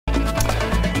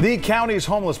The county's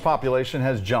homeless population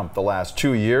has jumped the last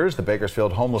 2 years. The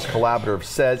Bakersfield Homeless Collaborative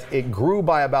says it grew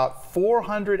by about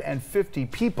 450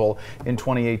 people in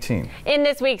 2018. In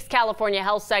this week's California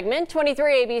Health segment,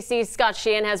 23 ABC's Scott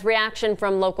Sheehan has reaction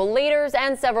from local leaders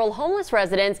and several homeless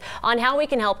residents on how we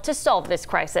can help to solve this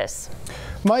crisis.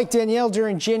 Mike, Danielle,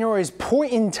 during January's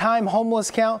point-in-time homeless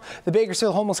count, the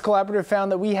Bakersfield Homeless Collaborative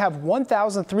found that we have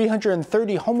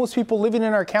 1,330 homeless people living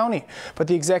in our county. But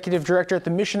the executive director at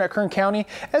the Mission at Kern County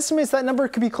estimates that number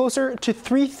could be closer to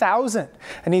 3,000.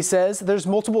 And he says there's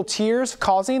multiple tiers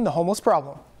causing the homeless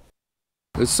problem.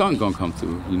 The sun gonna come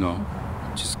through, you know,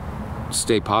 just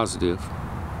stay positive.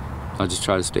 I just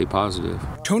try to stay positive.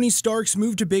 Tony Starks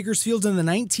moved to Bakersfield in the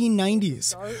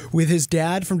 1990s with his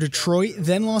dad from Detroit,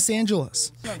 then Los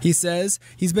Angeles. He says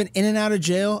he's been in and out of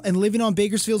jail and living on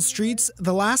Bakersfield streets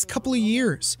the last couple of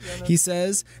years. He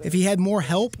says if he had more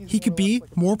help, he could be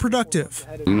more productive.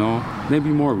 You know, maybe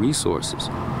more resources.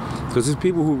 Because there's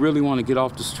people who really want to get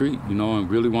off the street, you know, and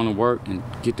really want to work and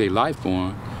get their life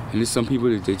going. And there's some people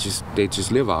that they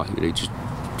just live out here. They just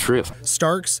trip.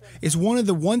 Starks is one of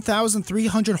the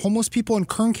 1,300 homeless people in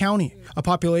Kern County. A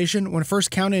population, when first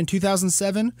counted in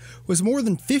 2007, was more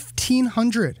than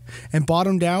 1,500 and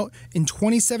bottomed out in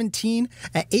 2017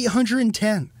 at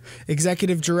 810.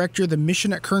 Executive Director of the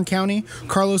Mission at Kern County,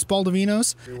 Carlos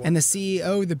Baldovinos, and the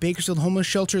CEO of the Bakersfield Homeless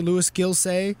Shelter, Louis Gill,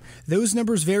 say those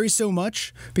numbers vary so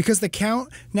much because the count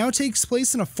now takes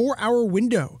place in a 4-hour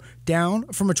window, down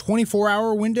from a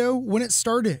 24-hour window when it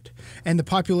started. And the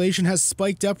population has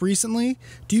spiked up recently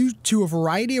due to a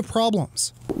variety of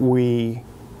problems. We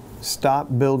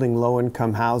stopped building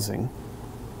low-income housing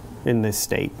in this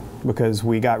state because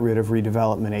we got rid of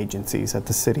redevelopment agencies at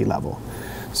the city level.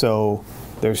 So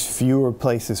there's fewer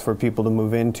places for people to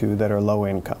move into that are low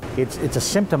income. It's a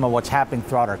symptom of what's happening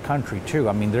throughout our country too.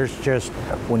 I mean, there's just,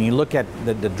 when you look at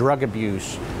the drug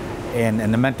abuse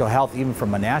and the mental health, even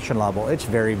from a national level, it's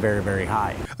very, very, very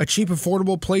high. A cheap,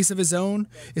 affordable place of his own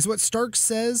is what Starks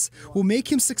says will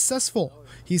make him successful.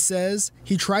 He says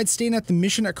he tried staying at the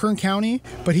Mission at Kern County,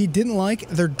 but he didn't like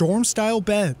their dorm-style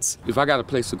beds. If I got a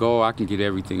place to go, I can get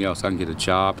everything else. I can get a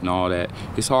job and all that.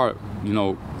 It's hard, you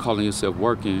know, calling yourself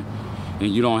working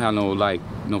and you don't have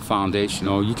no foundation.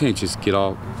 You know, you can't just get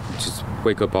off, just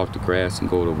wake up off the grass and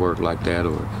go to work like that,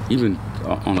 or even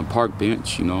on a park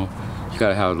bench, you know. You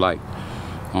gotta have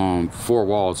 4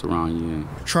 walls around you.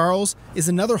 Charles is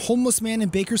another homeless man in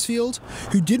Bakersfield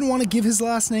who didn't want to give his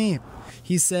last name.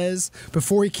 He says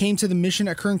before he came to the Mission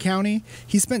at Kern County,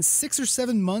 he spent 6 or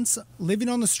 7 months living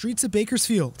on the streets of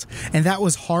Bakersfield, and that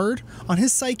was hard on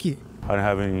his psyche. I didn't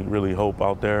have any really hope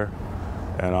out there,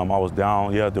 and I was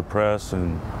down, depressed,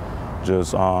 and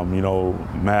just you know,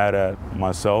 mad at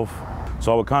myself.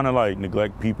 So I would kind of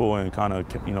neglect people and kind of,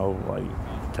 you know,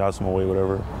 cast them away,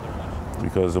 whatever,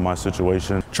 because of my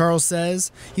situation. Charles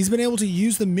says he's been able to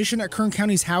use the Mission at Kern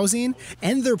County's housing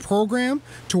and their program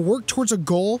to work towards a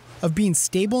goal of being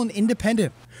stable and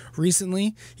independent.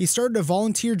 Recently, he started a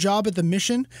volunteer job at the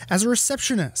Mission as a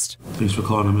receptionist. Thanks for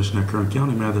calling the Mission at Kern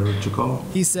County. May I direct your call?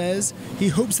 He says he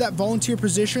hopes that volunteer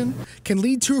position can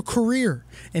lead to a career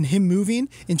and him moving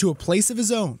into a place of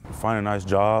his own. Find a nice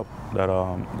job that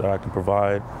I can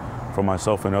provide for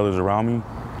myself and others around me,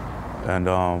 and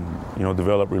you know,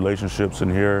 develop relationships in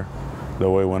here. That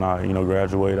way when I, you know,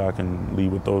 graduate, I can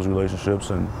lead with those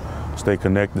relationships and stay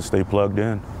connected, stay plugged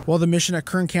in. While the Mission at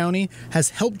Kern County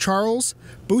has helped Charles,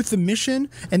 both the Mission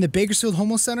and the Bakersfield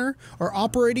Homeless Center are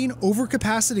operating over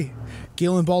capacity.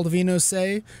 Gail and Baldovino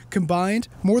say combined,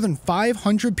 more than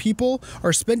 500 people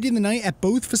are spending the night at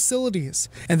both facilities.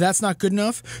 And that's not good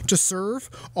enough to serve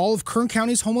all of Kern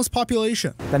County's homeless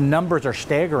population. The numbers are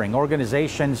staggering.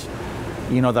 Organizations,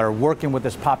 you know, that are working with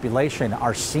this population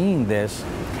are seeing this,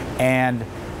 and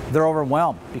they're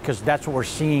overwhelmed because that's what we're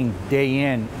seeing day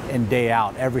in and day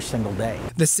out every single day.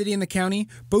 The city and the county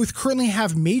both currently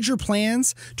have major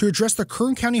plans to address the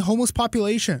Kern County homeless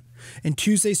population. In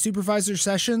Tuesday's supervisor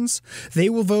sessions, they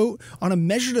will vote on a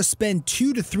measure to spend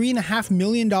 $2 to $3.5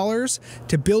 million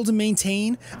to build and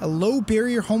maintain a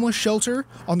low-barrier homeless shelter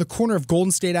on the corner of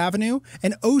Golden State Avenue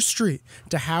and O Street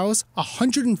to house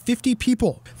 150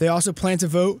 people. They also plan to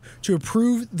vote to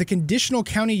approve the conditional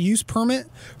county use permit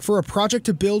for a project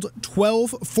to build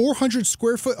 12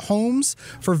 400-square-foot homes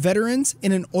for veterans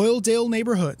in an Oildale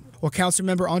neighborhood. Well,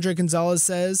 Councilmember Andre Gonzalez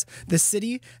says the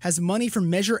city has money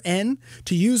from Measure N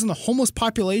to use on the homeless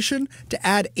population to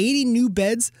add 80 new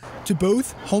beds to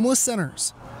both homeless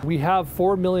centers. We have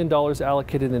 $4 million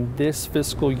allocated in this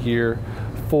fiscal year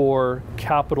for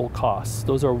capital costs.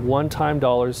 Those are one-time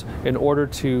dollars in order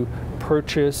to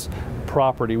purchase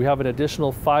property. We have an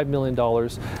additional $5 million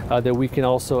that we can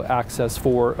also access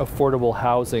for affordable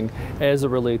housing as it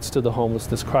relates to the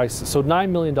homelessness crisis. So $9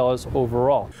 million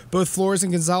overall. Both Flores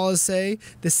and Gonzalez say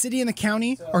the city and the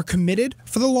county are committed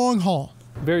for the long haul.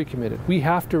 Very committed. We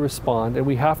have to respond, and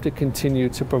we have to continue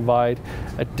to provide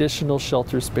additional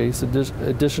shelter space,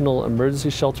 additional emergency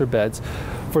shelter beds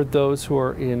for those who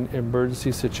are in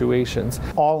emergency situations.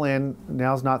 All in,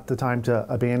 now's not the time to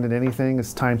abandon anything.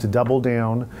 It's time to double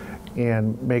down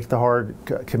and make the hard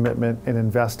commitment and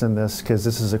invest in this, because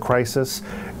this is a crisis.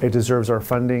 It deserves our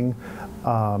funding.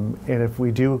 And if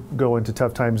we do go into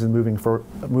tough times and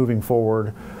moving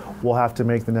forward, we'll have to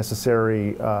make the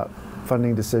necessary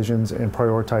funding decisions and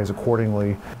prioritize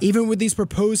accordingly. Even with these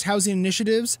proposed housing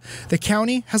initiatives, the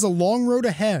county has a long road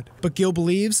ahead, but Gill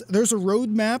believes there's a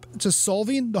roadmap to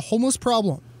solving the homeless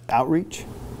problem. Outreach,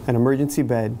 an emergency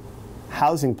bed,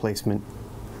 housing placement,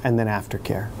 and then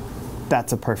aftercare.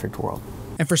 That's a perfect world.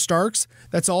 And for Starks,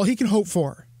 that's all he can hope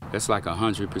for. That's like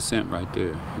 100% right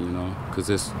there, you know, because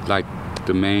it's like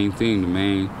the main thing, the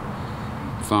main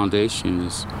foundation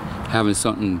is having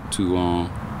something to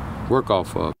work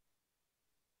off of.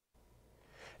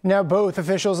 Now, both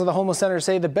officials of the homeless center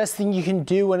say the best thing you can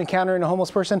do when encountering a homeless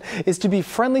person is to be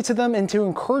friendly to them and to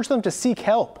encourage them to seek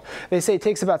help. They say it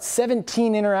takes about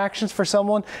 17 interactions for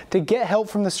someone to get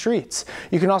help from the streets.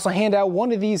 You can also hand out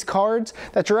one of these cards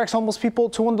that directs homeless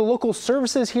people to one of the local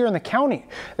services here in the county.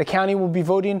 The county will be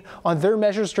voting on their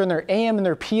measures during their AM and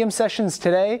their PM sessions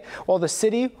today, while the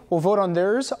city will vote on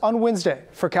theirs on Wednesday.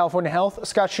 For California Health,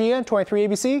 Scott Sheehan, 23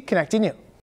 ABC, Connecting You.